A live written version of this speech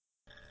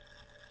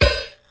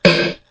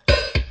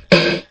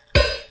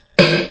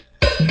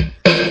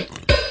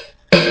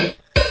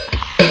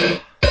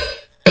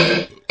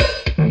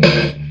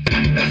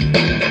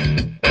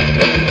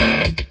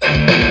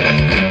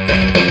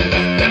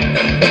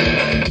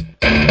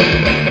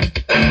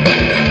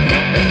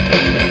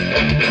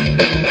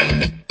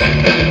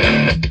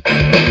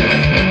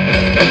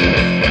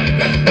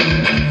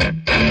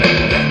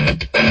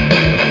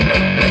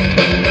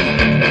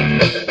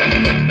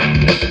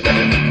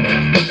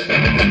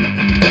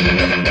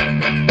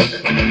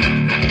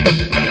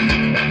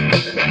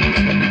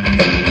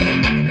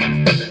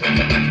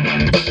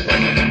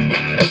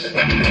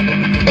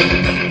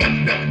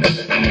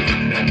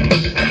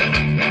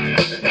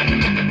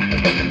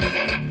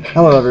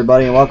Hello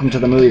everybody and welcome to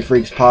the Movie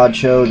Freaks Pod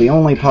Show, the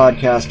only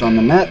podcast on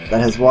the net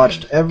that has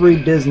watched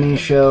every Disney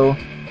show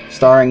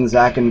starring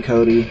Zack and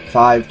Cody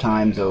 5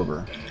 times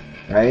over.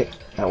 Right?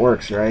 That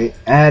works, right?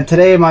 And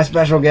today my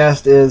special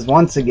guest is,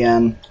 once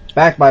again,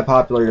 back by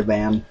popular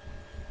demand,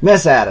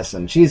 Miss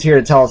Addison. She's here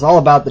to tell us all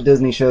about the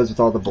Disney shows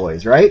with all the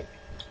boys, right?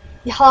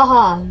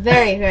 Haha,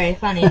 very, very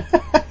funny.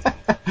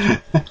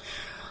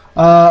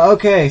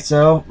 Okay,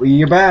 so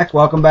you're back.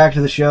 Welcome back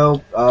to the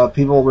show.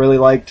 People really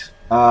liked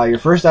your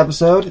first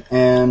episode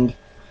and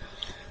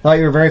thought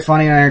you were very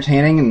funny and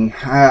entertaining,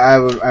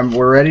 and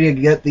we're ready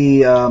to get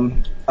the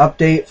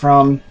update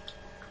from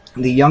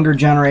the younger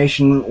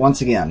generation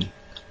once again.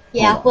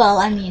 Yeah, well,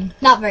 I mean,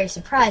 not very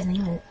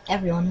surprising that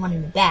everyone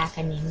wanted me back.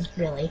 I mean,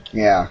 really.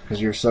 Yeah,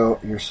 because you're so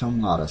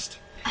modest.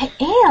 I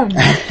am.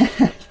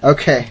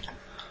 Okay.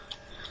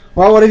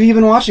 Well, what have you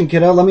been watching,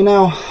 kiddo? Let me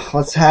know.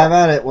 Let's have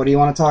at it. What do you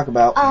want to talk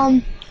about?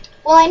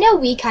 Well, I know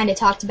we kind of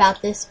talked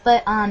about this,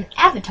 but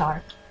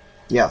Avatar.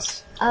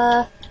 Yes.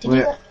 I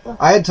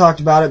had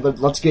talked about it, but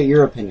let's get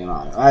your opinion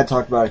on it. I had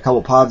talked about it a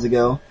couple pods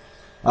ago,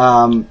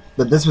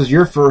 but this was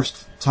your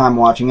first time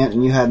watching it,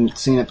 and you hadn't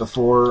seen it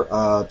before,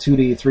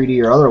 2D,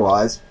 3D, or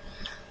otherwise.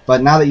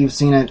 But now that you've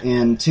seen it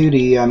in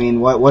 2D, I mean,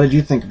 what did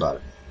you think about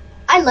it?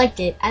 I liked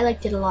it. I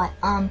liked it a lot.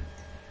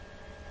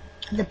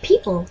 The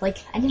people, like,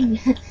 I didn't...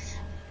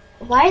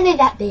 Why are they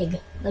that big?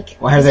 Like,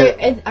 are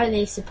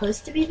they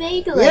supposed to be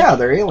big? Like, yeah,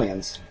 they're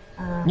aliens.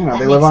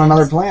 They live on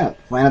another planet.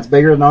 The planet's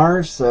bigger than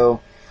ours, so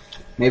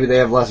maybe they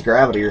have less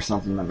gravity or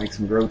something that makes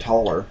them grow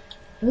taller.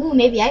 Ooh,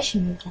 maybe I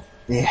should move that.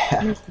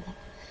 Yeah. Move to that.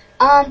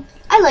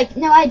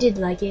 I did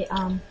like it.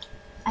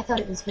 I thought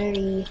it was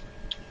very,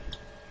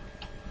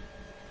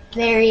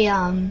 very,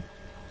 Don't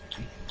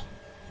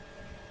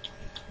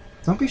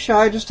be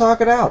shy, just talk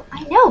it out.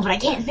 I know, but I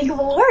can't think of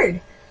a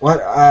word. What,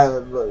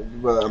 are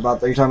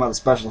you talking about the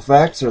special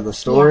effects or the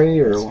story?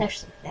 Yeah, or the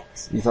special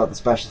effects. You thought the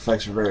special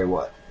effects were very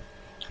what?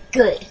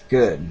 Good.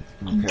 Good.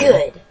 Okay.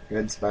 Good.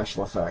 Good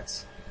special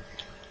effects.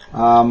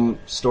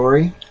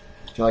 Story?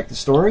 Do you like the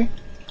story?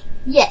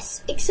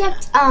 Yes,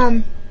 except,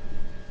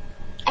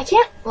 I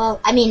can't, well,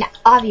 I mean,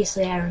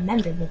 obviously I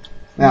remember the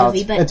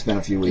movie, but... It's been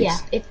a few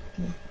weeks. Yeah,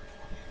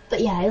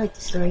 but yeah, I like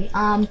the story.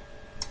 It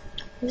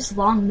was a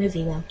long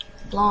movie, though.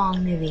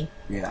 Long movie.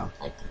 Yeah.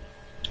 Like,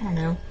 I don't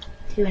know,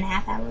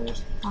 2.5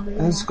 hours? Longer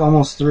than It's that.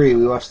 almost 3.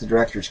 We watched the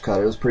director's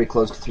cut. It was pretty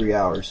close to 3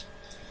 hours.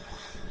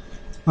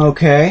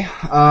 Okay.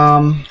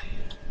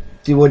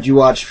 Would you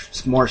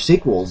watch more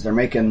sequels? They're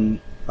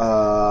making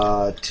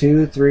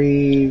 2,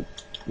 3...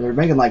 They're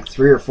making like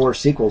 3 or 4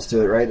 sequels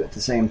to it, right, at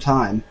the same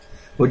time.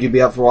 Would you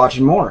be up for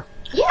watching more?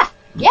 Yeah,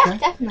 Okay.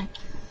 definitely.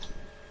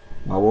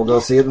 Well, we'll go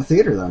see it in the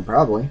theater then,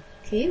 probably.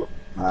 Cute.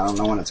 I don't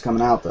know when it's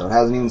coming out, though. It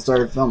hasn't even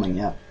started filming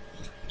yet.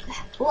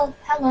 Well,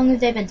 how long have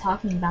they been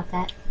talking about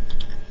that?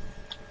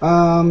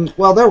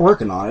 Well, they're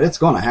working on it. It's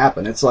going to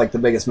happen. It's like the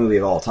biggest movie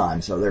of all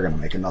time, so they're going to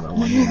make another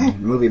one. The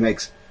movie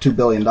makes $2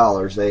 billion.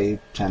 They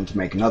tend to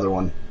make another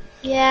one.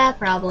 Yeah,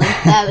 probably.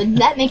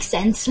 That makes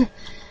sense.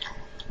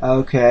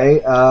 Okay,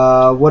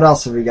 what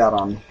else have you got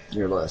on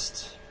your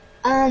list?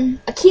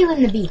 Akeelah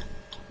and the Bee.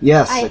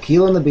 Yes,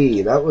 Akeelah and the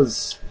Bee. That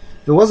was...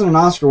 If it wasn't an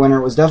Oscar winner,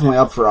 it was definitely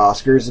up for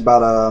Oscars.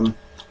 About,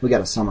 we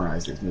gotta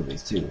summarize these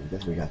movies, too,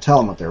 because we gotta tell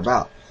them what they're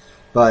about.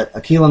 But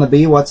Akeelah and the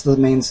Bee, what's the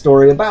main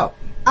story about?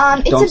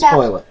 Don't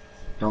spoil it.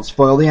 Don't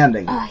spoil the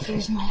ending.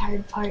 Here's my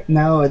hard part.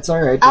 No, it's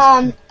alright.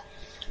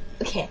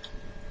 Okay.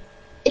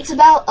 It's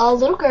about a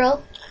little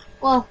girl.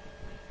 Well,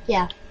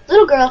 yeah,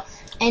 little girl,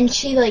 and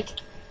she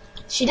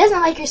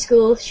doesn't like her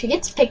school. She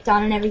gets picked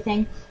on and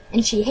everything,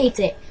 and she hates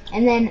it.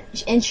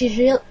 And she's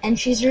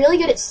really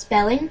good at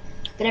spelling,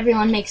 but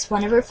everyone makes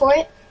fun of her for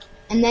it.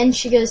 And then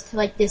she goes to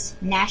like this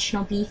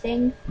National Bee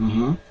thing.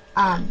 Mm-hmm.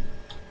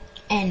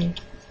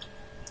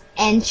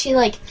 And she's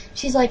like,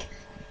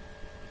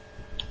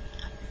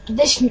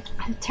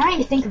 I'm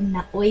trying to think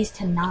of ways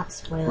to not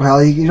spoil it.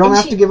 Well, you don't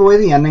have to give away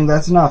the ending.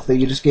 That's enough. That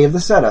you just gave the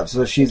setup.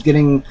 So she's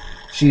kind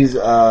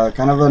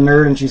of a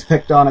nerd, and she's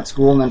picked on at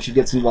school, and then she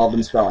gets involved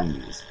in spelling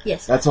bees.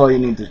 Yes. That's all you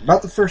need to...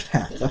 About the first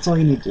half. That's all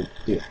you need to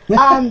do.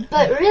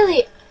 But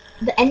really,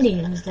 the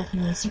ending was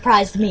definitely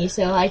surprised me,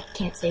 so I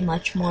can't say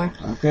much more.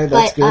 Okay,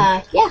 that's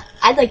good. Yeah,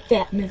 I liked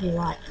that movie a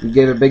lot. You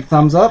gave it a big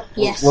thumbs up?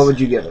 Yes. What would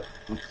you give it?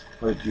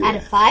 Out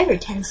of 5 or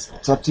 10 stars?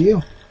 It's up to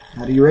you.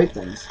 How do you rate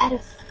things?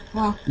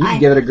 Well, you can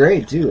give it a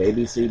grade, too. A,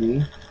 B, C,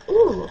 D.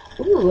 Ooh.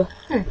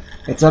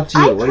 It's up to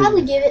you. I'd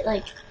probably give it,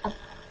 like, a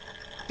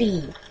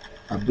B.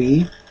 A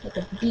B? Like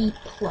a B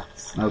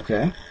plus.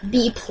 Okay.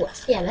 B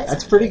plus. Yeah,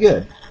 that's pretty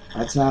good.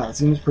 That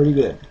seems pretty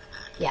good.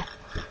 Yeah.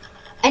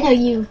 I know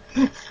you...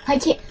 I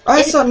can't...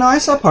 I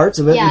saw parts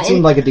of it. Yeah, it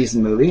seemed like a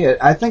decent movie.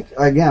 I think,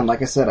 again,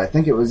 like I said, I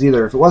think it was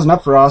either... If it wasn't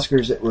up for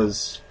Oscars, it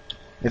was...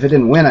 If it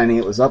didn't win any,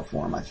 it was up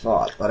for them, I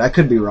thought. But I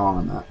could be wrong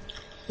on that.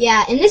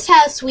 Yeah, in this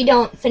house, we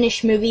don't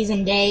finish movies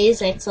in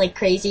days. It's, like,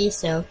 crazy,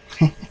 so,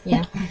 you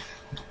know.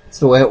 It's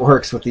the way it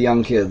works with the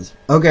young kids.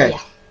 Okay, Yeah.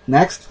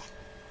 next.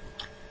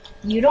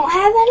 You don't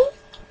have any?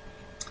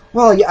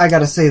 Well, yeah, I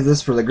gotta save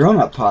this for the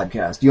grown-up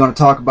podcast. You want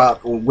to talk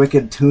about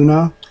Wicked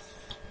Tuna?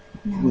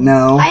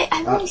 No.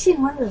 I've only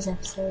seen one of those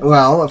episodes.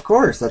 Well, of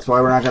course. That's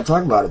why we're not going to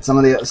talk about it. Some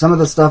of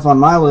the stuff on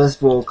my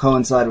list will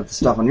coincide with the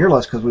stuff on your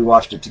list because we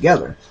watched it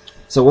together.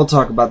 So we'll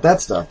talk about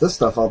that stuff. This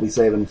stuff I'll be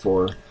saving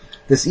for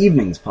this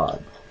evening's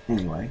pod.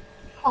 Anyway.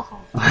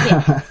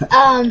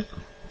 Yeah.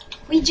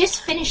 We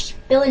just finished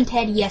Bill and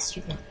Ted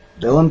yesterday.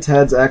 Bill and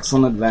Ted's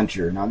Excellent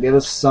Adventure. Now give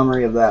us a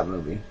summary of that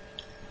movie.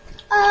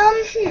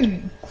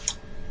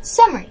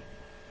 Summary.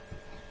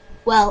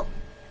 Well,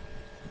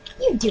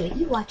 you do it.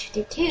 You watched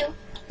it too.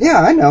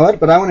 Yeah, I know it,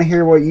 but I want to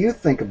hear what you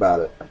think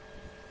about it.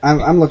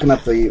 I'm looking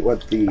up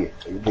the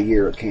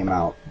year it came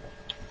out.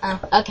 Oh,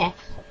 okay.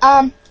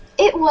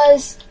 It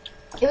was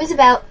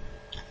about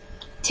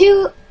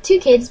two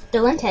kids,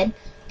 Bill and Ted,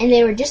 and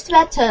they were just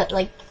about to,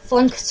 like,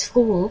 flunk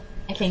school,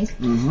 I think.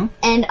 Mm-hmm.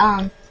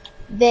 And,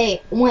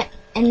 they went,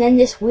 and then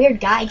this weird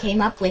guy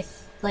came up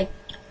with, like,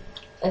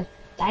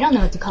 I don't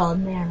know what to call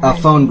them. A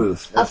phone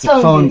booth. It's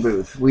a phone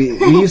booth. We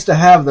used to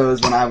have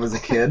those when I was a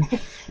kid.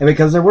 And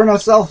because there were no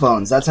cell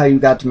phones, that's how you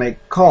got to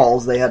make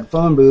calls. They had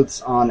phone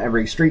booths on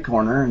every street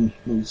corner, and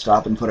you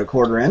stop and put a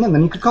quarter in, and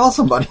then you could call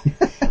somebody.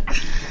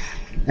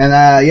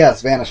 And,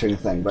 yes, vanishing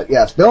thing. But,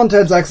 yes, Bill and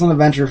Ted's Excellent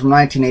Adventure from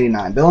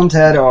 1989. Bill and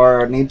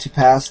Ted need to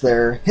pass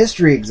their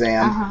history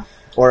exam,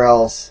 or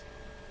else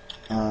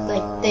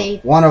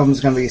one of them is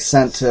going to be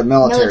sent to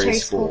military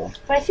school.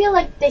 But I feel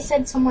like they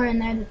said somewhere in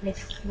there that they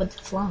would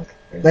flunk.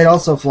 They'd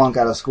also flunk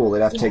out of school.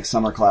 They'd have to take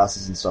summer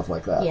classes and stuff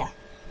like that. Yeah.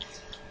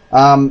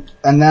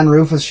 And then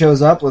Rufus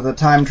shows up with a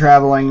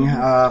time-traveling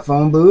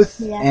phone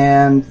booth,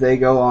 and they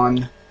go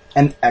on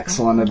an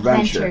excellent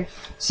adventure.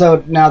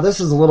 So now this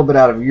is a little bit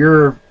out of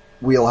your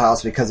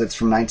wheelhouse because it's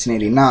from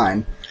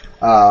 1989.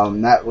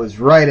 That was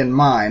right in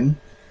mine.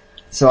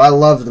 So I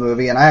loved the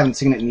movie, and I haven't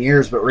seen it in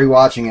years, but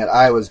rewatching it,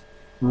 I was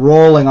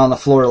rolling on the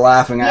floor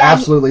laughing. Yeah, I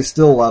absolutely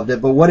still loved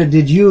it. But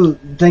did you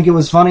think it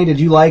was funny? Did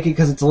you like it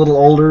because it's a little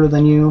older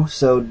than you?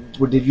 So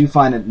did you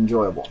find it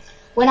enjoyable?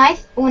 When I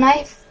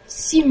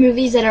see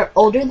movies that are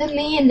older than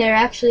me and they're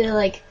actually,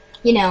 like,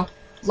 you know,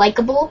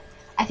 likable,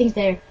 I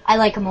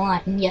like them a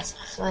lot. And yes,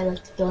 so I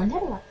liked Bill and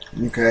Ted a lot.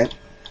 Okay.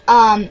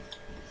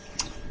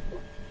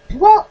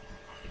 Well,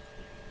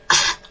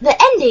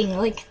 the ending,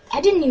 like,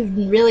 I didn't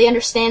even really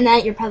understand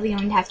that. You're probably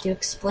going to have to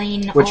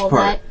explain Which all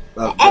part? that.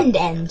 The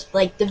end,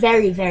 like the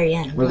very, very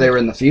end. Where they were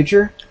in the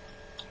future?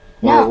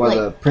 No, where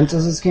the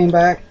princesses came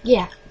back?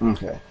 Yeah.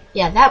 Okay.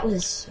 Yeah, that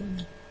was...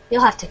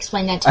 You'll have to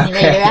explain that to me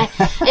later.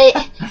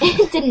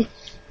 It didn't...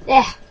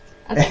 Yeah.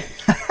 Okay.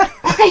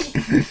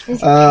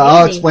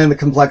 I'll explain the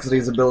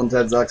complexities of Bill and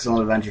Ted's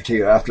Excellent Adventure to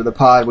you after the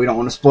pod. We don't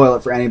want to spoil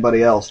it for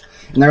anybody else.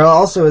 And there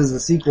also is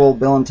the sequel,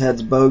 Bill and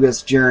Ted's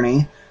Bogus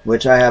Journey,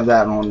 which I have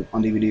that on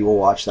DVD. We'll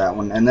watch that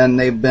one. And then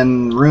there have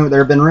been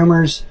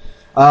rumors...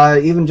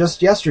 even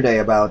just yesterday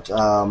about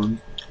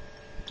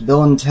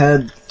Bill and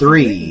Ted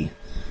 3.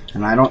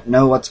 And I don't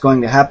know what's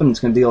going to happen. It's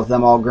going to deal with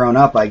them all grown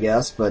up, I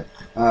guess. But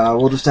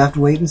we'll just have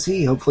to wait and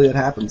see. Hopefully it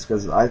happens,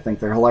 because I think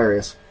they're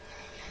hilarious.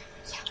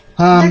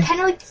 They're kind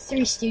of like the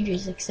Three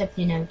Stooges, except,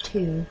 you know,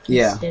 2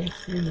 instead of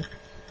 3.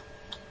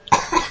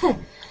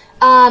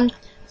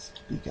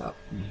 Speak up.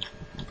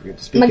 Don't forget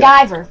to speak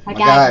MacGyver. up.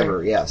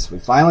 MacGyver, yes. We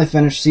finally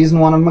finished Season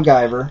 1 of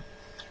MacGyver.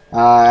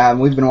 And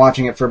we've been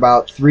watching it for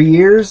about 3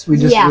 years.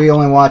 We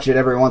only watch it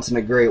every once in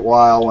a great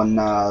while when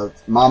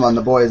Mama and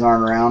the boys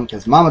aren't around,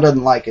 because Mama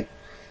doesn't like it.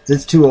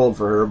 It's too old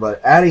for her,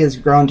 but Addie has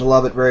grown to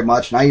love it very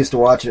much, and I used to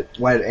watch it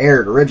when it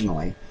aired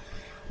originally.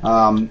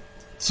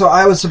 So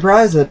I was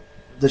surprised that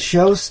the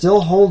show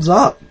still holds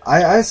up.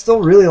 I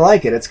still really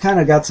like it. It's kind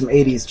of got some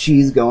 80s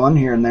cheese going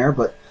here and there,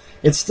 but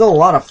it's still a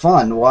lot of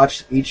fun to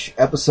watch. Each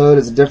episode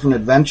is a different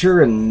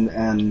adventure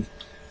and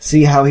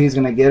see how he's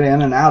going to get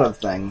in and out of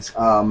things.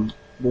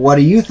 What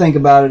do you think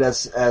about it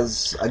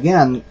as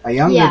again, a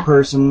younger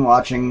person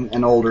watching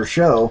an older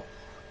show?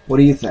 What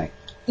do you think?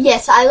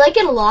 Yes, I like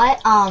it a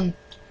lot.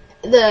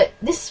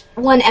 This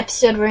one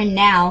episode we're in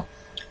now,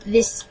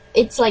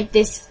 it's like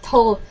this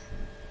whole,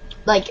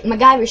 like,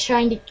 MacGyver's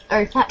trying to,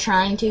 or not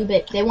trying to,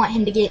 but they want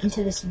him to get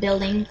into this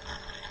building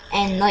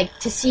and, like,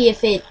 to see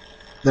if it...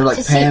 They're,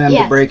 like, paying him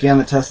to break in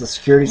to test the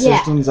security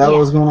system? Is that what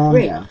was going on?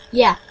 Right.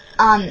 Yeah.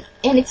 And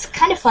it's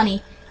kind of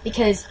funny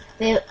because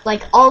they,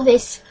 like, all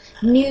this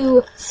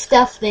new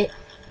stuff that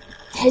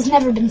has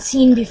never been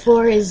seen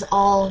before is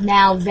all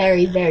now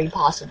very, very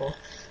possible.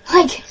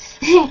 Like,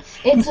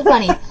 it's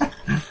funny.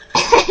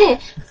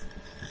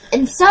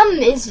 And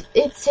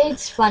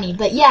it's funny,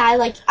 but yeah, I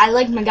like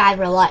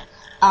MacGyver a lot.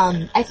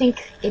 I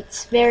think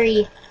it's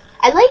very,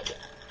 I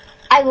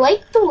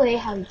like the way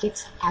how he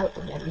gets out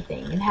of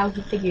everything and how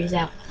he figures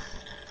out.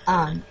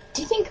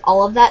 Do you think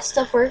all of that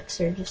stuff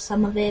works, or just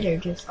some of it, or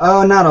just...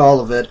 Oh, not all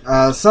of it.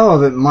 Some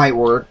of it might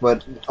work,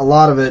 but a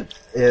lot of it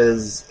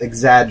is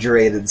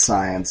exaggerated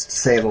science, to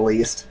say the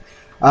least.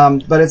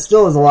 But it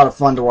still is a lot of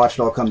fun to watch it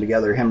all come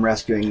together. Him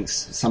rescuing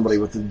somebody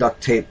with the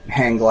duct tape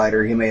hang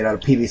glider he made out of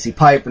PVC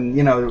pipe, and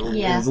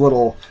his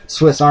little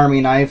Swiss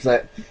Army knife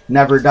that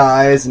never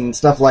dies, and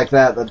stuff like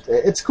that.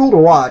 It's cool to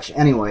watch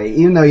anyway,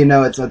 even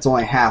though it's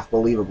only half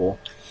believable.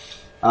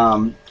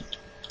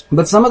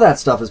 But some of that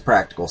stuff is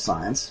practical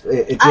science.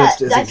 It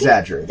just is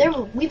exaggerated.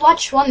 We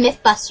watched one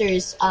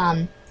MythBusters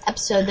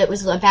episode that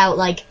was about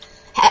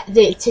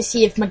to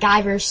see if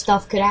MacGyver's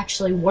stuff could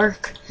actually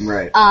work.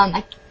 Right.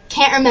 I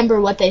can't remember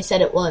what they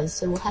said it was,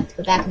 so we'll have to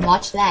go back and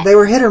watch that. They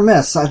were hit or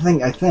miss. I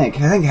think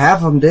half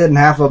of them did and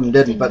half of them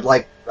didn't. But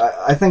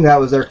I think that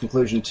was their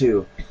conclusion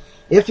too.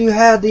 If you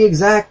had the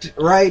exact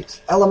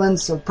right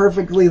elements of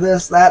perfectly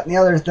this, that, and the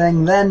other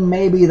thing, then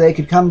maybe they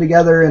could come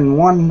together in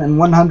 1 in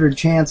 100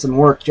 chance and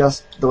work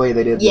just the way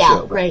they did the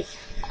show. Yeah, right.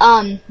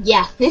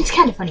 Yeah, it's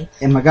kind of funny.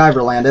 In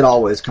MacGyverland, it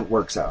always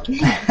works out.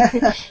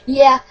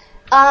 Yeah.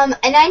 And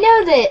I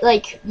know that,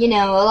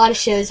 a lot of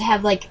shows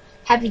have,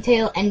 happy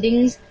tale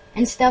endings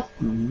and stuff.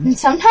 Mm-hmm. And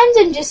sometimes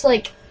I'm just,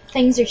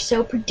 things are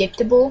so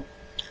predictable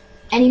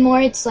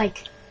anymore. It's I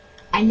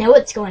know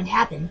it's going to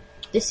happen.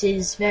 This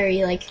is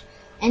very,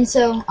 and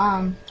so,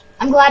 I'm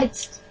glad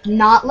it's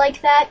not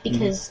like that,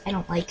 because I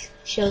don't like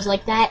shows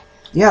like that.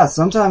 Yeah,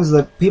 sometimes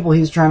the people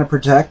he's trying to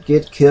protect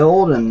get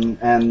killed,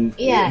 and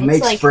yeah,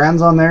 makes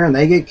friends on there, and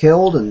they get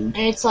killed, and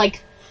it's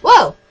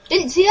whoa,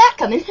 didn't see that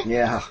coming.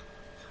 Yeah.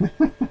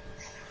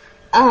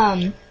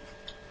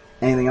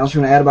 Anything else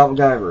you want to add about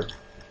MacGyver?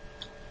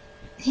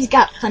 He's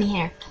got funny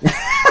hair.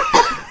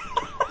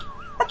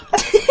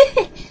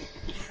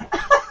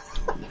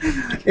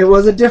 It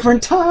was a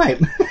different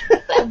time.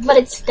 but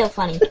it's still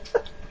funny.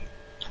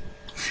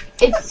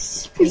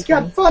 He's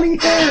got funny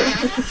hair.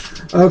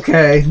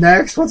 Okay,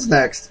 next. What's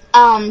next?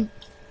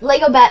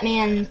 Lego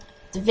Batman,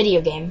 the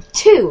video game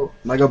 2.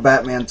 Lego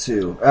Batman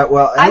 2. I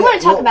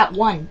want to talk about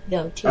 1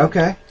 though too.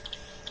 Okay.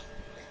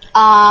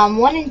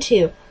 1 and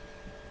 2.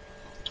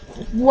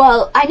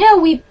 Well, I know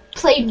we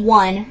played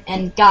 1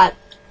 and got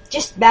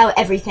just about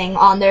everything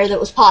on there that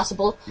was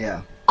possible.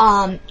 Yeah.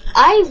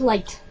 I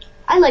liked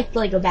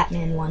Lego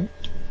Batman 1.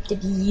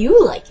 Did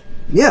you like it?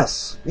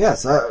 Yes.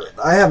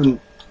 I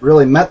haven't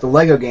really met the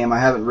Lego game. I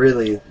haven't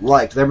really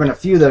liked. There have been a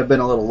few that have been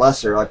a little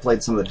lesser. I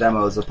played some of the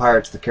demos, the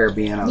Pirates of the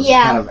Caribbean. I was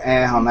kind of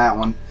on that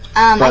one.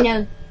 I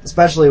know.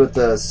 Especially with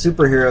the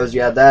superheroes, you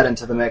add that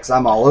into the mix,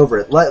 I'm all over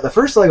it. The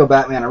first Lego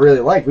Batman I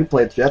really liked. We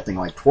played through that thing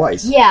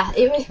twice. Yeah,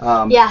 it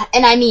was. Yeah,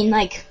 and I mean,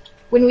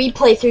 when we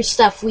play through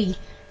stuff, we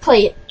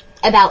play it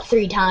about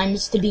 3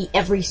 times to beat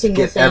every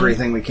single thing. Get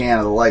everything we can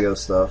of the Lego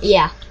stuff.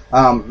 Yeah.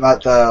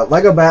 But the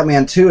Lego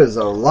Batman 2 is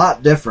a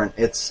lot different.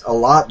 It's a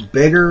lot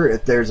bigger.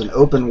 There's an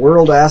open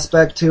world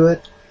aspect to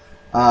it.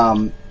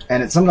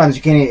 And sometimes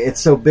you can't.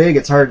 It's so big,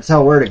 it's hard to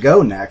tell where to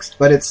go next.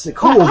 But it's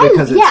cool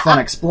because it's fun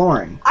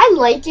exploring. I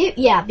like it,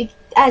 yeah.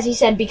 As you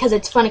said, because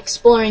it's fun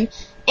exploring,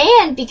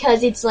 and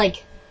because it's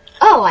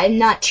I'm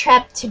not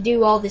trapped to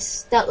do all this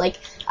stuff.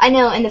 I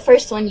know in the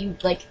first one,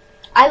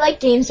 I like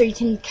games where you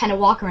can kind of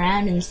walk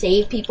around and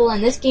save people. In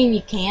this game,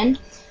 you can.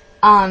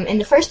 In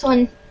the first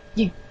one,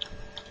 you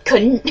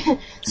couldn't.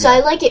 So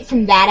I like it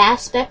from that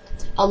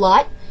aspect a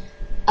lot.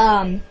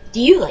 Do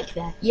you like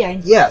that? Yeah.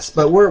 Yes,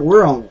 but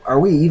are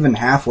we even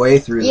halfway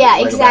through? Yeah,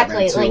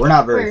 exactly. Batman 2? We're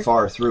not very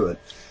far through it,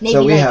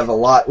 so we have a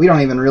lot. We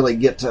don't even really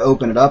get to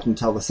open it up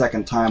until the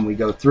second time we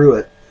go through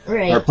it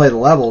or play the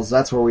levels.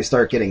 That's where we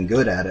start getting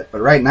good at it.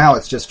 But right now,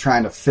 it's just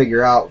trying to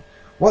figure out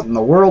what in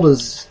the world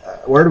is.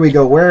 Where do we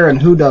go? Where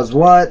and who does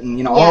what?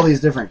 And all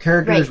these different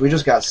characters. Right. We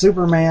just got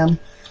Superman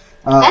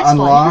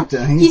unlocked,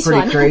 and he's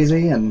pretty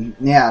crazy, and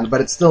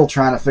but it's still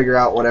trying to figure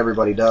out what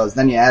everybody does.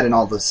 Then you add in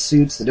all the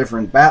suits, the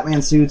different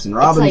Batman suits and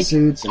Robin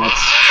suits, and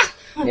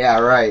it's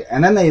right.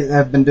 And then they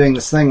have been doing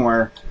this thing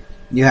where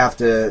you have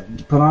to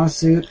put on a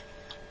suit,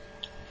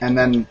 and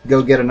then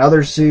go get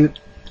another suit,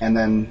 and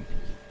then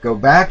go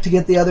back to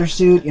get the other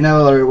suit,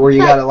 or where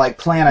you gotta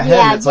plan ahead.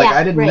 And it's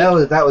I didn't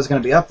know that was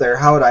going to be up there.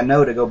 How would I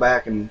know to go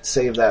back and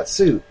save that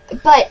suit?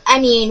 But I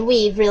mean,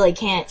 we really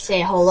can't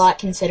say a whole lot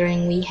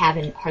considering we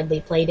haven't hardly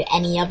played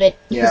any of it.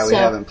 Yeah, we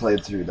haven't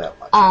played through that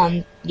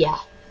much. Yeah,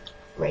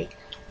 right.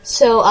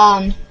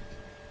 So,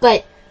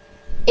 but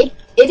it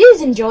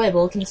is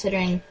enjoyable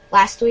considering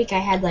last week I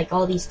had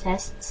all these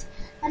tests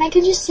and I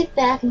could just sit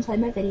back and play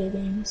my video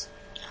games.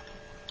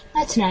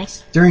 That's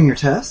nice. During your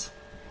tests?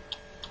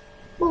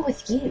 Well,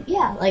 with you,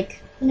 yeah, the I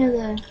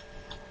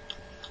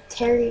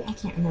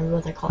can't remember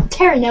what they're called.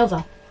 Terra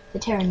Nova. The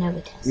Terra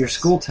Nova tests. Your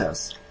school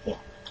tests? Yeah.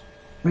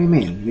 What do you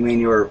mean? You mean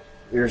you're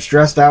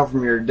stressed out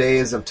from your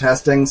days of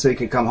testing so you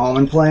could come home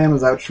and play them?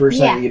 Is that what you were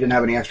saying? Yeah. You didn't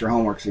have any extra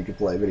homework so you could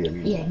play video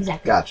games? Yeah,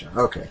 exactly. Gotcha.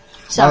 Okay.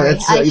 Sorry,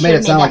 you made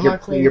it sound like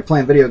you're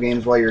playing video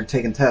games while you're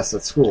taking tests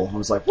at school. I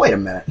was like, wait a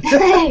minute.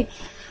 I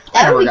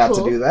never got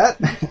to do that.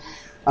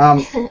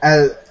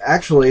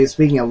 Actually,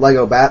 speaking of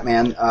Lego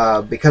Batman,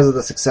 because of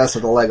the success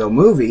of the Lego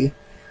movie,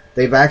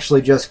 they've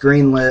actually just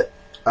greenlit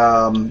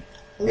a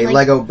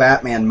Lego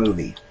Batman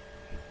movie.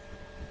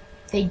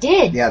 They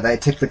did? Yeah, they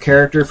took the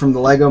character from the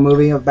Lego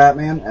movie of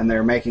Batman, and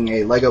they're making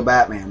a Lego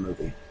Batman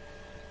movie.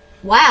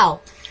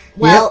 Wow.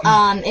 Well,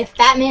 Yep. if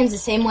Batman's the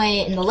same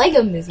way in the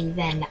Lego movie,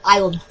 then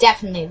I will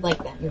definitely like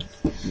that movie.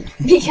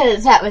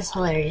 Because that was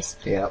hilarious.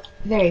 Yep.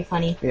 Very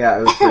funny. Yeah,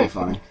 it was pretty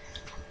funny.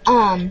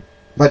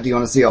 But do you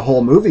want to see a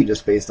whole movie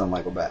just based on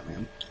Lego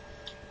Batman?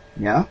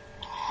 Yeah?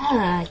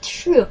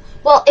 True.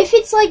 Well, if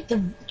it's like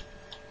the...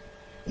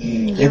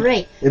 You're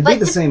right. It'd But be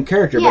the same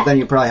character, yeah. but then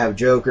you'd probably have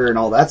Joker and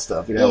all that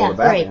stuff. You'd have all the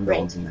Batman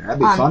villains in there. That'd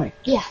be funny.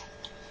 Yeah.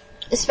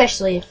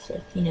 Especially if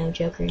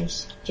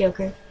Joker's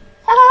Joker.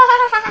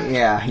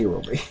 Yeah, he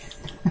will be.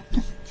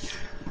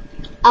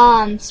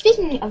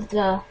 Speaking of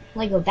the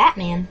Lego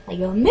Batman,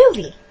 Lego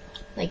movie.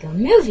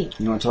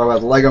 You want to talk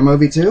about the Lego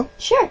movie too?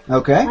 Sure.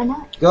 Okay. Why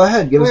not? Go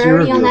ahead, give us We're your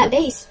already review on of that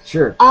it. base.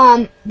 Sure.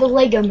 The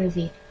Lego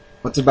movie.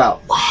 What's it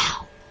about?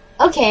 Wow.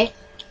 Okay.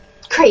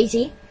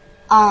 Crazy.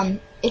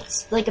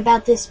 It's like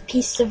about this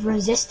piece of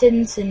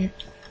resistance and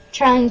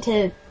trying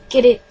to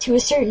get it to a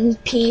certain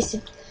piece.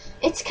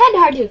 It's kind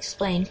of hard to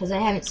explain because I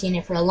haven't seen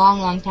it for a long,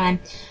 long time.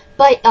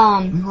 But,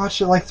 We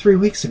watched it like 3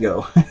 weeks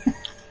ago.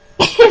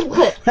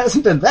 it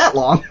Hasn't been that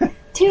long.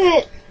 to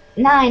a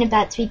 9,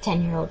 about to be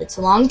 10-year-old. It's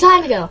a long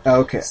time ago.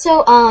 Okay.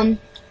 So,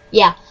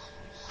 yeah.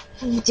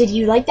 Did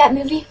you like that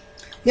movie?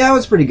 Yeah, it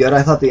was pretty good.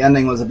 I thought the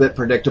ending was a bit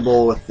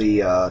predictable with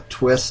the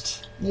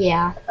twist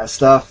Yeah.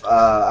 stuff.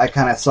 I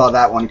kind of saw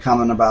that one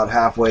coming about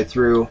halfway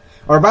through,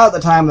 or about the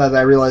time that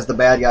I realized the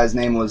bad guy's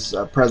name was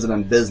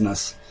President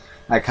Business.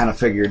 I kind of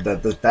figured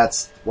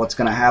that's what's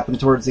going to happen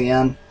towards the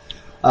end.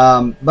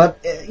 But,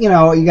 you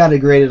know, you got to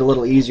grade it a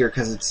little easier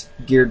because it's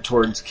geared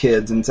towards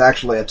kids, and it's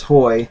actually a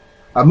toy.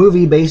 A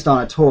movie based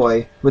on a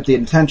toy with the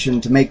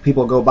intention to make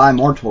people go buy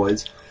more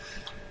toys.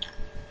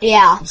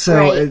 Yeah, So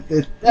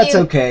right. that's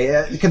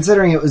okay.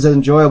 Considering it was as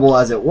enjoyable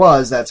as it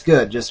was, that's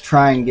good. Just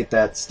try and get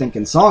that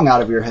stinking song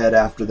out of your head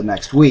after the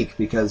next week,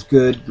 because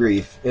good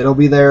grief, it'll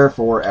be there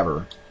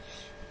forever.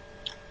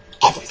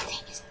 Everything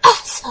is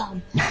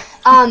awesome.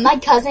 My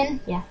cousin,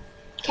 yeah,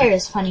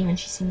 Kara's funny when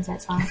she sings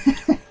that song.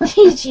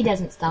 she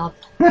doesn't stop.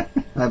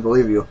 I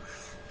believe you.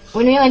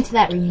 When we went to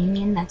that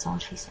reunion, that's all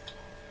she said.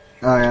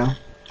 Oh, yeah?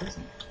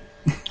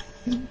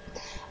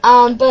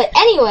 But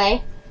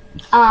anyway,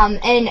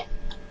 and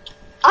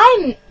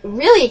I'm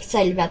really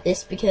excited about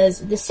this because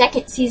the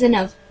second season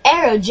of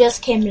Arrow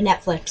just came to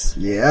Netflix.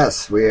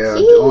 Yes, we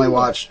only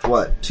watched,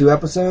 2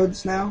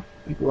 episodes now?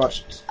 I think we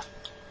watched...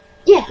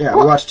 Yeah. Yeah,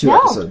 well, we watched 2 no.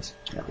 episodes.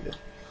 Yeah, we did.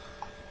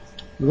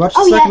 We watched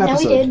the second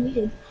episode. We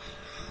did.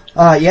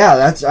 Yeah,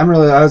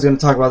 I was going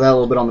to talk about that a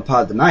little bit on the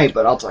pod tonight,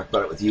 but I'll talk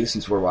about it with you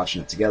since we're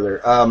watching it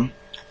together.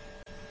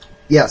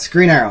 Yes,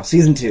 Green Arrow,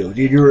 Season 2.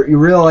 Dude, you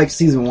really liked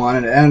Season 1,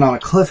 and it ended on a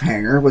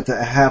cliffhanger with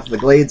half the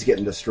glades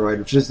getting destroyed,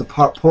 which is the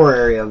poor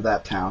area of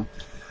that town.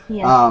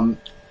 Yeah.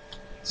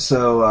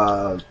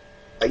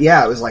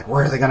 Yeah, it was like,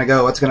 where are they going to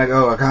go? What's going to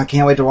go? I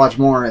can't wait to watch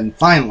more, and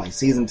finally,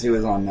 Season 2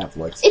 is on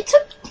Netflix. It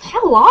took...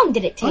 How long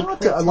did it take?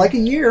 Like a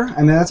year.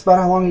 I mean, that's about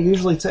how long it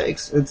usually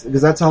takes.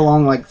 Because that's how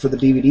long, like, for the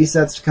DVD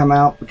sets to come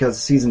out, because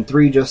Season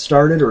 3 just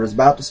started, or is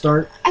about to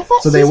start. I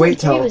thought so Season they wait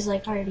 3 till... was,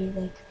 like, already,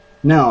 like...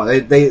 No,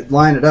 they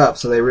line it up,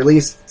 so they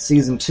release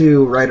Season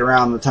 2 right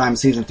around the time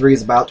Season 3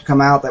 is about to come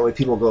out. That way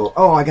people go,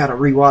 oh, I gotta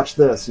rewatch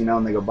this, you know,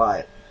 and they go buy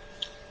it.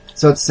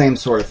 So it's the same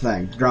sort of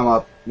thing.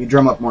 You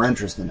drum up more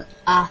interest in it.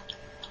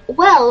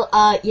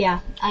 Yeah,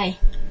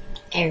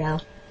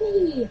 Arrow.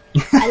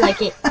 I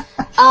like it.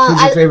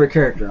 Who's your favorite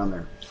character on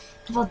there?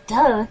 Well,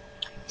 duh.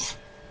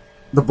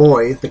 The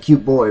boy, the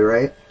cute boy,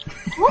 right?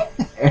 What?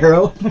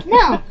 Arrow?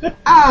 No.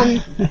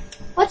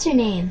 What's her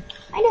name?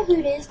 I know who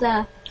it is,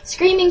 the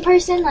screaming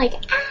person, like,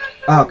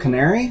 Oh,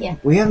 Canary? Yeah.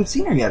 We haven't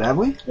seen her yet, have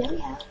we? Yeah, we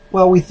have.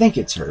 Well, we think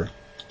it's her.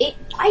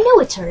 I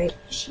know it's her.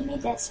 She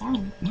made that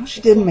sound. No,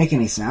 she didn't make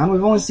any sound.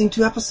 We've only seen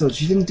 2 episodes.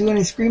 She didn't do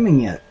any screaming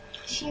yet.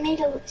 She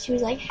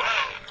was like,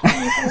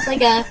 it was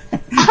like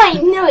I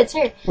know it's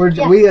her.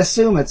 We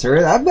assume it's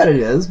her. I bet it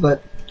is,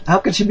 but how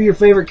could she be your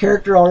favorite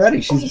character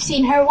already? We've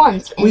seen her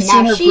once, and we've now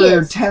seen her she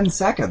for is. 10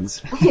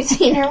 seconds. We've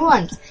seen her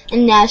once,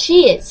 and now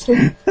she is.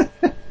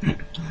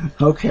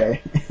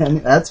 Okay,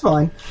 that's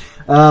fine.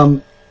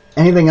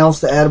 Anything else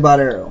to add about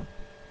Arrow?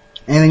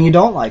 Anything you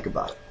don't like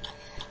about it?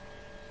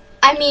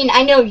 I mean,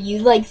 I know you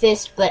like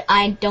this, but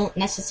I don't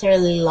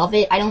necessarily love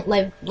it. I don't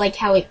like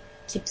how it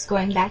keeps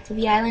going back to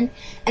the island.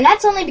 And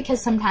that's only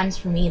because sometimes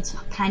for me it's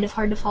kind of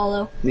hard to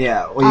follow.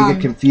 Yeah, well, you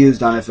get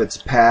confused on if it's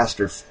past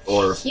or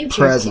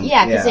future, present.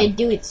 Yeah, because they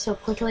do it so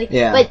quickly.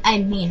 Yeah. But, I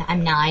mean,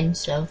 I'm 9,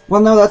 so...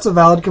 Well, no, that's a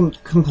valid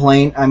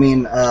complaint. I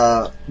mean,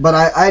 but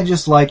I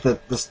just like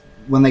that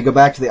when they go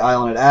back to the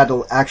island,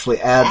 it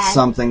actually adds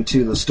something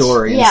to the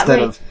story instead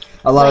of...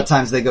 A lot of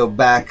times they go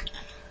back...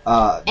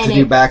 to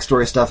do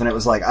backstory stuff, and it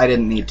was like, I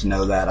didn't need to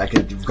know that. I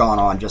could have gone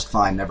on just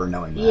fine never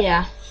knowing that.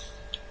 Yeah.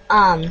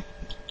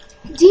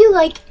 Do you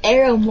like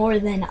Arrow more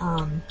than,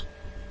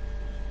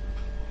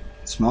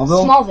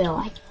 Smallville?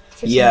 Smallville?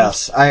 for some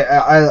Yes,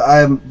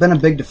 I've been a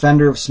big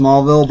defender of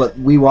Smallville, but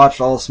we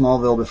watched all of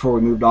Smallville before we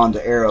moved on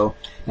to Arrow,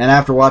 and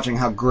after watching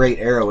how great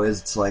Arrow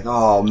is, it's like,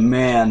 oh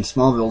man,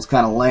 Smallville's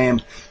kind of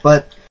lame.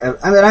 But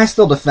I mean, I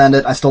still defend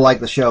it. I still like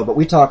the show, but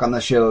we talk on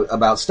the show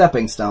about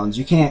stepping stones.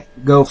 You can't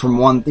go from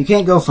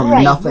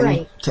nothing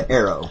right. to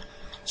Arrow.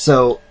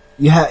 So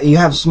you have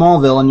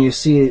Smallville, and you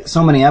see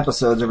so many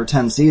episodes over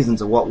 10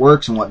 seasons of what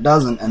works and what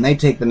doesn't, and they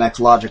take the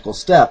next logical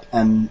step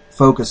and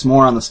focus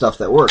more on the stuff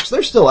that works.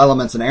 There's still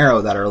elements in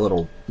Arrow that are a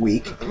little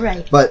weak,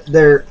 Right. but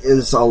there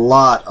is a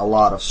lot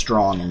of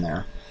strong in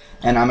there.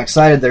 And I'm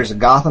excited. There's a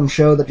Gotham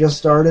show that just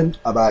started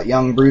about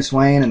young Bruce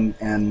Wayne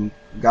and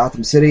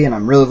Gotham City, and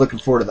I'm really looking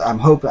forward to that.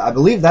 I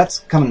believe that's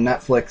coming to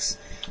Netflix,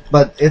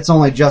 but it's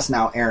only just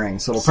now airing,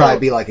 so it'll probably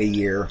be like a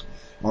year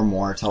or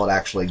more until it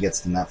actually gets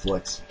to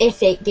Netflix.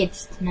 If it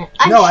gets to Netflix.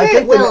 I'm sure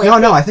it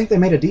will. I think they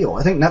made a deal.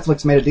 I think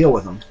Netflix made a deal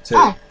with them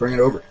to bring it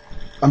over.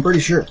 I'm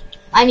pretty sure.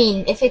 I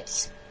mean, if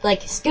it's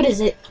like as good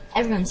as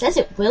everyone says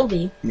it will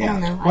be. Yeah. I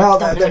don't know. I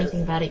don't know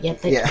anything about it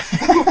yet. But yeah.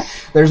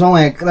 They're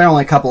only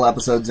a couple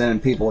episodes in,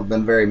 and people have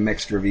been very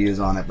mixed reviews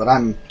on it. But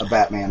I'm a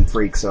Batman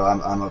freak, so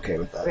I'm okay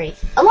with that. Great.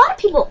 A lot of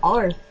people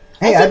are.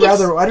 Hey, I'd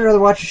rather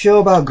watch a show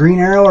about Green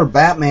Arrow or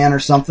Batman or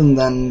something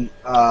than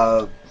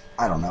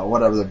I don't know,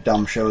 whatever the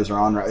dumb shows are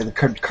on, right? The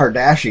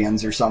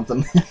Kardashians or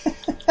something.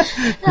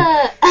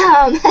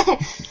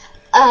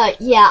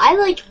 Yeah, I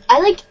like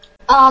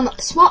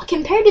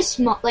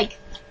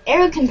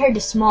Arrow compared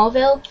to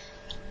Smallville.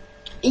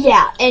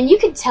 Yeah, and you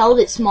could tell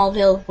that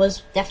Smallville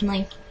was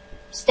definitely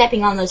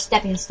stepping on those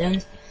stepping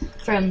stones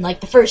from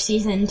like the first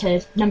season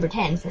to number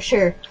 10 for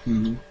sure.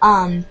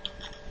 Mm-hmm.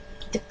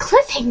 The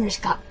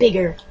cliffhangers got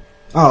bigger.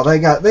 Oh, they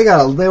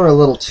were a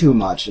little too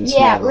much in Smallville.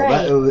 Yeah,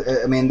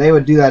 right. I mean, they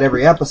would do that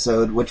every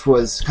episode, which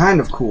was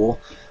kind of cool.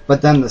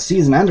 But then the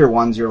season ender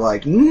ones, you're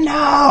like, no!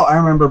 I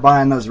remember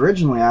buying those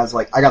originally. I was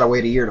like, I gotta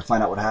wait a year to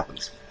find out what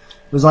happens.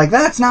 It was like,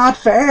 that's not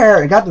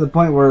fair! It got to the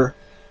point where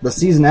the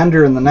season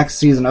ender and the next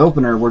season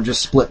opener were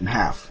just split in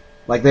half.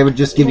 Like, they would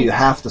just give you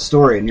half the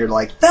story, and you're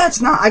like,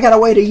 I gotta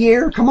wait a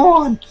year, come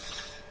on!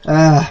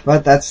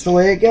 But that's the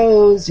way it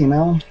goes, you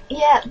know?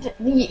 Yeah,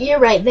 you're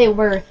right, they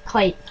were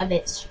quite a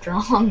bit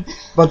strong.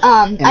 But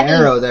in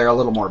Arrow, they're a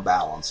little more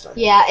balanced, I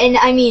think. Yeah, and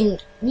I mean,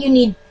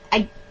 you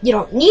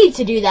don't need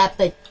to do that,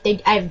 but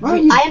I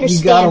understand.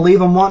 You gotta leave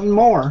them wanting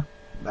more.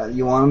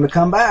 You want them to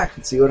come back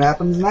and see what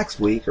happens next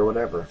week or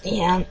whatever.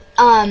 Yeah.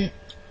 I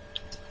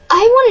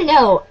want to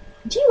know,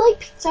 do you like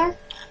Pixar?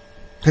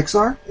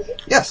 Pixar? Mm-hmm.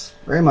 Yes,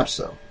 very much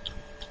so.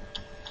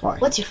 Why?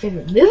 What's your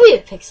favorite movie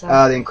of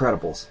Pixar? The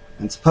Incredibles.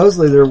 And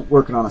supposedly they're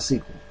working on a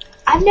sequel.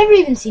 I've never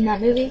even seen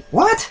that movie.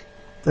 What?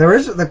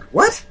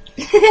 What?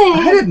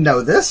 I didn't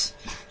know this.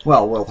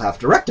 Well, we'll have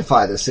to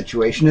rectify this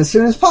situation as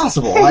soon as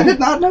possible. I did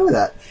not know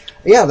that.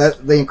 Yeah, The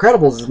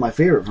Incredibles is my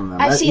favorite from them.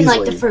 I've seen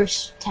like the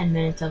first 10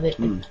 minutes of it.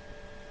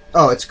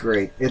 Oh, it's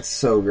great. It's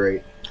so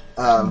great.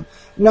 No,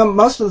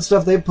 most of the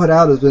stuff they've put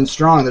out has been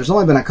strong. There's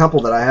only been a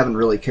couple that I haven't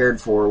really cared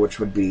for, which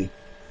would be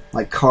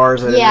like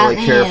Cars. I didn't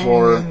really care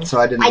for, so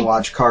I didn't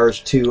watch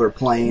Cars 2 or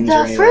Planes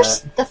or any of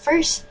that. The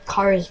first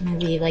Cars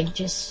movie, like,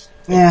 just...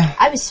 Yeah.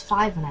 I was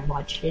 5 when I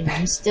watched it, and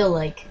I'm still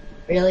like,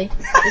 really?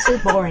 This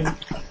is boring.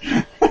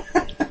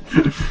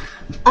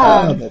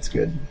 Oh, that's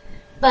good.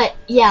 But,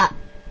 yeah,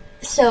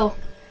 so...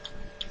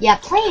 Yeah,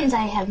 Planes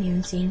I haven't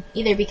even seen,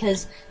 either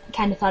because I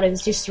kind of thought it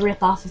was just a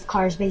rip-off of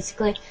Cars,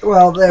 basically.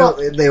 Well,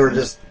 they were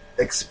just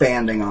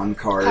expanding on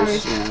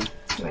Cars. Yeah.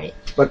 Right.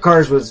 But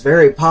Cars was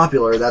very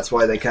popular, that's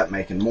why they kept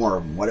making more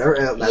of them.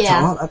 Whatever,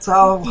 that's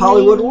how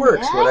Hollywood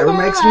works. Whatever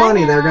makes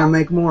money, they're going to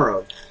make more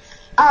of.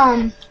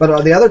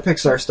 But the other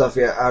Pixar stuff,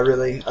 yeah,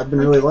 I've been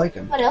really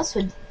liking. What else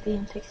would be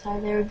in Pixar?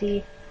 There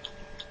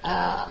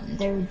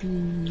would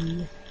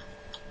be...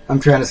 I'm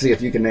trying to see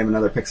if you can name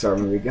another Pixar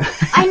movie.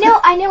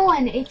 I know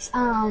one. It's,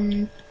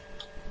 come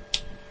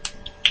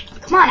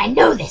on, I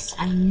know this.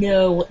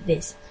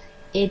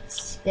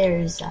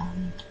 There's,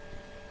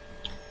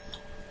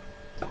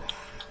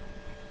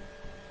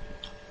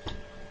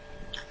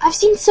 I've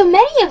seen so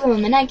many of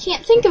them, and I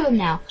can't think of them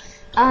now.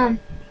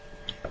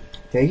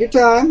 Take your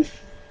time.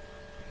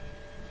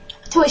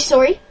 Toy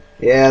Story.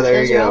 Yeah,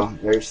 there you go.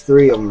 There's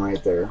 3 of them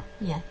right there.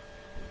 Yeah.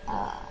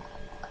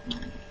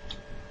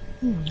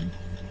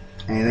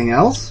 Anything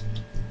else?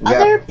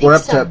 We're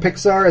up to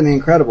Pixar and The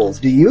Incredibles.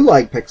 Do you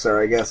like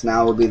Pixar, I guess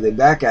now would be the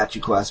back at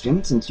you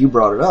question, since you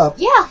brought it up.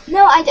 Yeah,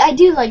 no, I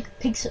do like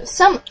Pixar.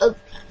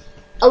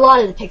 A lot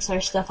of the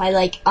Pixar stuff I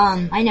like.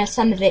 I know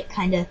some of it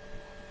kind of,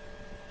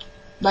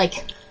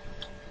 like,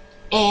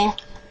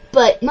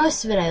 but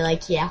most of it I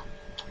like, yeah.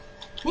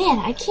 Man,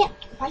 why can't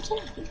I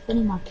think of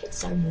any more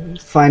Pixar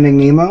movies? Finding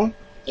Nemo?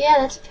 Yeah,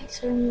 that's a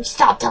Pixar movie.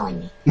 Stop telling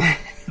me.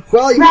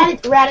 Well,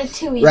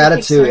 Ratatouille.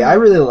 Ratatouille. I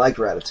really liked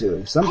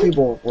Ratatouille. Some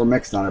people were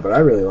mixed on it, but I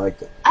really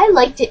liked it. I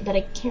liked it, but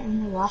I can't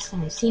remember the last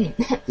time I've seen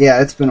it.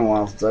 Yeah, it's been a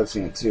while since I've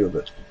seen it too,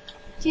 but...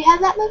 Do you have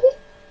that movie?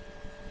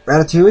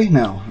 Ratatouille?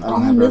 No, I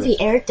don't have Only movie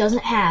Eric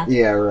doesn't have.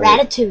 Yeah,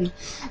 right. Ratatouille.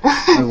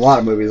 There's a lot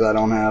of movies I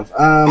don't have.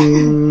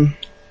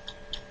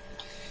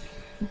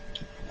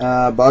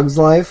 Bug's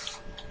Life.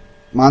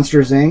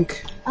 Monsters Inc.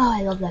 Oh,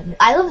 I love that movie.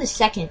 I love the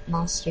second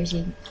Monsters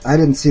Inc. I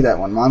didn't see that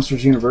one.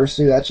 Monsters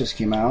University, that just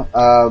came out.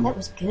 That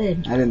was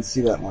good. I didn't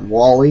see that one.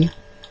 Wall-E.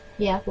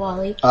 Yeah,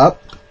 Wall-E.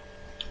 Up.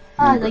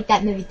 Oh, I like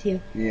that movie too.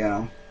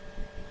 Yeah.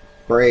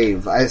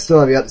 Brave. I still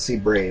have yet to see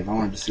Brave. I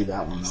wanted to see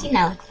that one, I've though. seen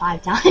that like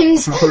 5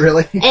 times. Oh,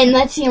 really? And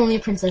that's the only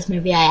princess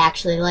movie I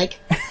actually like.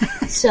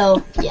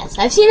 So, yes,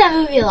 I've seen that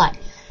movie a lot.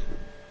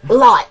 A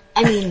lot.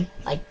 I mean,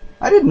 like...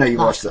 I didn't know you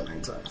watched that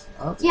many times.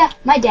 Oh, yeah,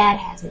 my dad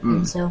has it.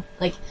 And so,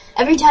 like,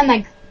 every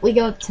time we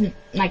go up to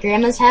my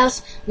grandma's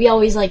house, we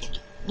always, like,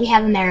 we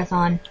have a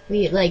marathon.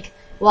 We, like,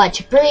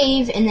 watch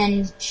Brave, and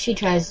then she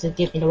tries to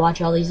get me to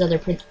watch all these other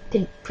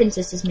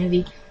princesses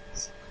movies.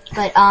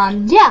 But,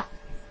 yeah.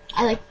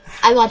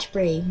 I watch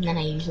Brave, and then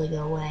I usually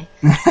go away.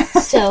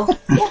 So,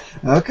 yeah.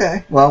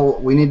 Okay. Well,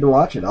 we need to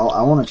watch it.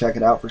 I want to check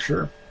it out for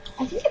sure.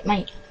 I think it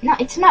might... No,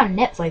 it's not on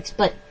Netflix,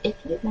 but I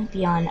think it might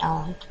be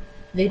on,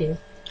 Vudu.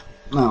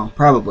 No,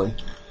 probably.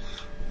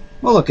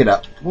 We'll look it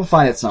up. We'll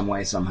find it some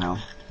way, somehow.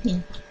 Yeah.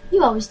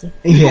 You always do.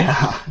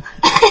 Yeah.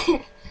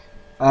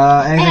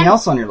 Anything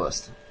else on your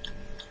list?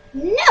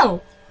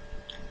 No!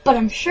 But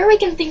I'm sure we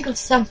can think of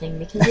something,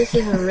 because this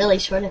is a really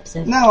short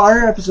episode. No,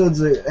 our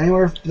episodes are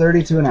anywhere from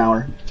 30 to an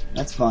hour.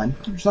 That's fine.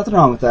 There's nothing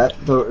wrong with that.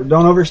 Don't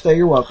overstay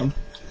your welcome.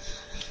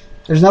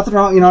 There's nothing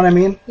wrong, you know what I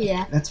mean?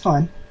 Yeah. That's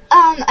fine.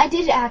 I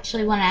did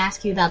actually want to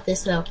ask you about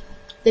this, though.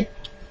 The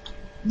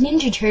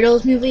Ninja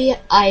Turtles movie,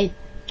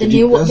 the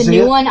new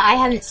one, I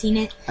haven't seen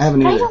it. I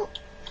haven't either.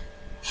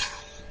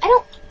 I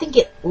don't think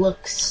it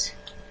looks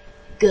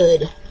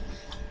good.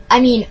 I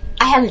mean,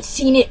 I haven't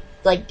seen it,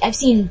 like, I've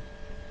seen,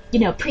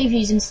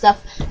 previews and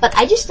stuff, but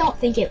I just don't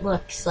think it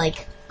looks,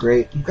 like...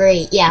 Great,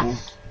 yeah.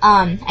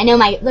 I know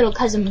my little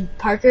cousin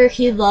Parker,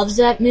 he loves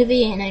that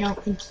movie, and I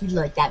don't think he'd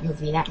like that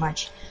movie that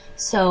much.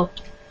 So,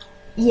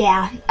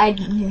 yeah,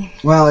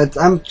 Well,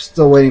 I'm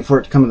still waiting for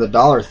it to come to the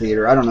Dollar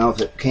Theater. I don't know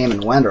if it came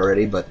and went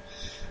already, but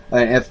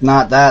if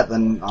not that,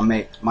 then I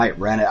might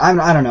rent it.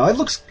 I don't know. It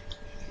looks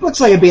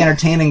like it'd be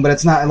entertaining, but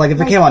it's not like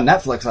if it came on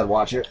Netflix, I'd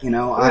watch it.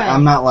 Right.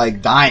 I'm not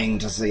like dying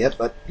to see it,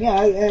 but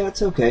yeah,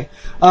 it's okay.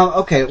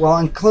 Okay, well,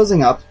 in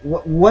closing up,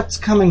 what's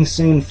coming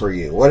soon for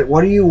you?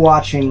 What are you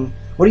watching?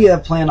 What do you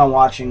have planned on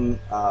watching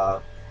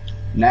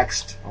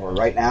next, or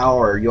right now,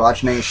 or are you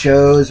watching any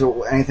shows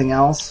or anything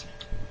else?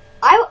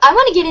 I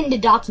want to get into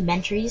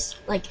documentaries.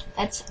 Like,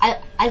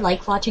 I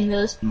like watching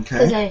those.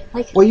 Okay.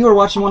 I Well, you were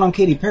watching one on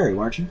Katy Perry,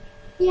 weren't you?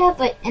 Yeah,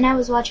 and I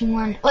was watching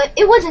one. Well,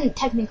 it wasn't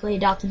technically a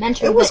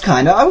documentary. It was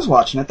kind of. I was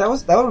watching it. That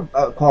would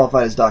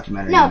qualify as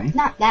documentary. No, to me.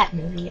 not that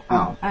movie.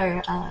 Oh.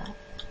 Or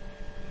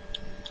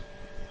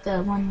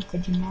the one with the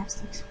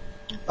gymnastics.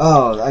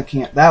 Oh, I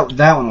can't. That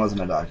one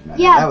wasn't a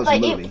documentary. Yeah, that was a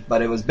movie,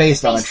 but it was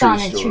based on a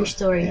true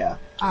story. Yeah.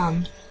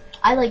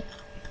 I like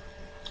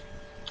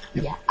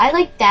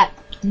that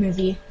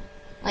movie.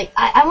 Like,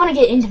 I want to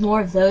get into more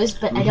of those,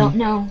 but I don't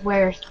know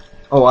where.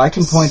 Oh, I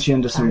can point you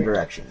into some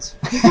directions.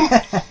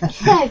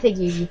 I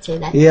figured you'd say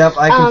that. Yep,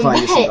 I can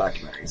find you some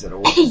documentaries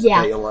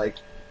that you'll like.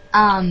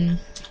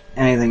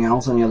 Anything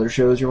else? Any other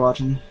shows you're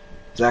watching?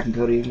 Zack and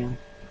Cody again?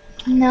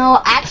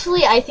 No,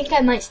 actually, I think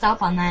I might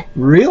stop on that.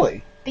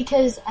 Really?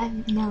 Because I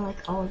know,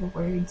 like, all the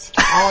words,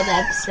 all the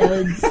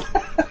episodes.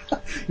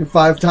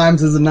 5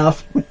 times is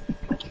enough.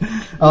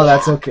 Oh,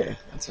 that's okay.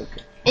 That's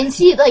okay. And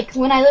see, like,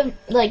 when I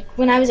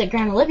was at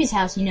Grandma Libby's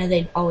house,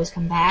 they'd always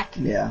come back.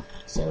 Yeah.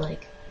 So,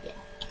 like, yeah.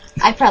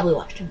 I probably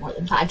watched it more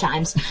than 5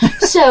 times.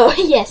 So,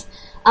 yes.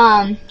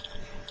 What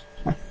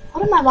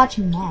am I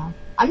watching now?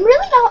 I'm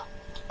really not...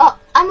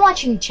 I'm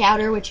watching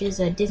Chowder, which is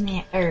a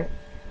Disney,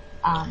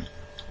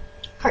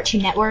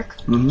 Cartoon Network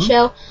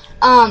show.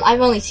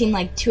 I've only seen,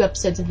 like, 2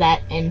 episodes of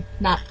that, and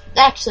not...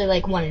 Actually,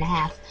 like,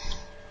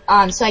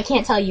 1.5. So I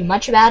can't tell you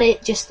much about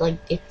it, just, like,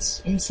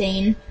 it's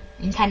insane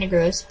and kind of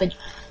gross, but...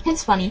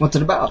 It's funny. What's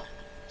it about?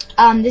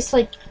 This,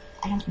 like,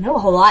 I don't know a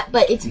whole lot,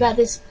 but it's about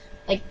this,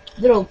 like,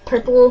 little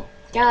purple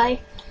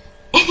guy.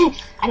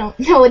 I don't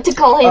know what to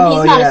call him.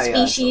 Oh, he's not a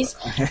species.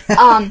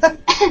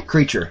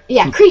 Creature.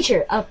 Yeah,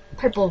 creature. A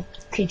purple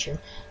creature.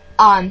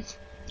 And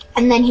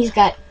then he's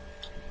got,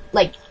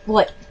 like,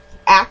 what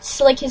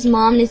acts like his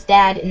mom and his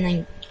dad, and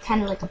then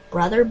kind of like a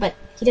brother, but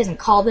he doesn't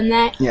call them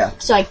that. Yeah.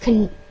 So I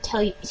couldn't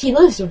tell you. He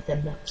lives with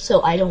them, though,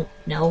 so I don't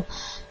know.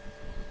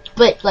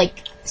 But,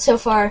 like, so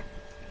far...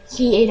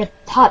 He ate a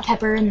hot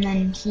pepper, and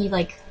then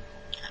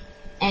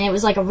and it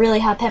was like a really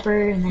hot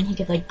pepper, and then he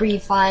could like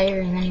breathe fire,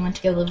 and then he went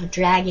to go live with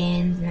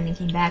dragons, and then he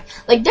came back.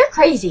 Like, they're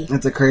crazy.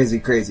 It's a crazy,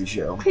 crazy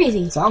show.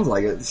 Crazy. It sounds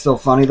like it. It's still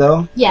funny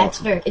though. Yeah, it's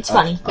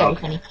funny, very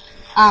funny.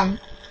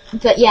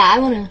 But yeah, I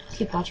want to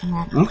keep watching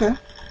that. Okay.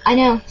 I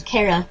know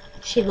Kara,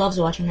 she loves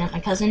watching that. My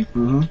cousin.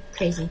 Mm-hmm.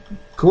 Crazy.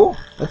 Cool.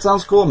 That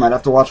sounds cool. Might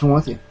have to watch one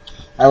with you.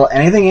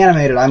 Anything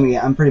animated,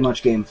 I'm pretty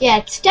much game for. Yeah,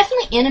 it's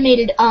definitely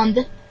animated.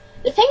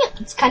 The thing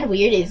that's kind of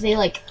weird is they,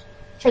 like,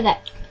 for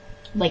that,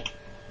 like,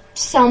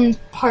 some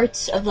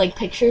parts of, like,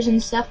 pictures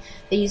and stuff,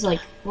 they use,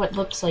 like, what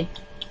looks like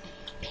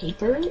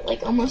paper,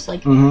 like, almost,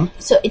 like,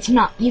 so it's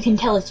not, you can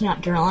tell it's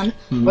not drawn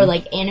or,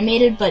 like,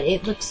 animated, but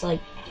it looks like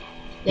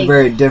They,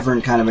 very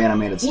different kind of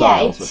animated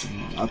styles.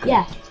 Okay.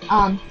 Yeah.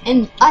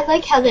 And I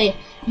like how they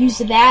use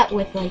that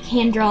with like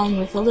hand drawing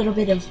with a little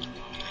bit of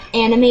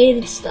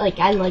animated. Like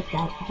I like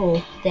that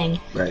whole thing.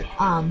 Right.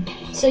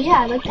 So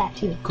yeah, I like that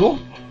too. Cool.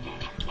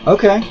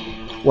 Okay.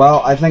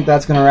 Well, I think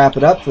that's going to wrap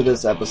it up for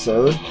this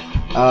episode.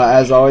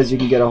 As always, you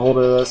can get a hold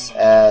of us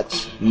at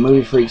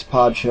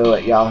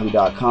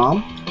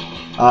moviefreakspodshow@yahoo.com.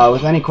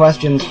 With any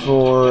questions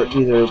for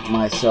either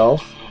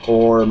myself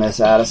or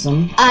Miss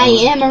Addison. I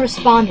am a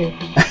responder.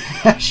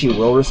 She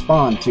will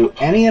respond to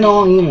any and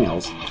all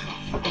emails.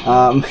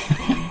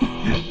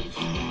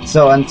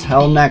 So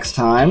until next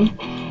time,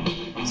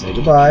 say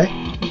goodbye.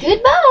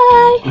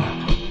 Goodbye.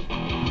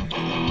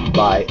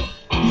 Bye.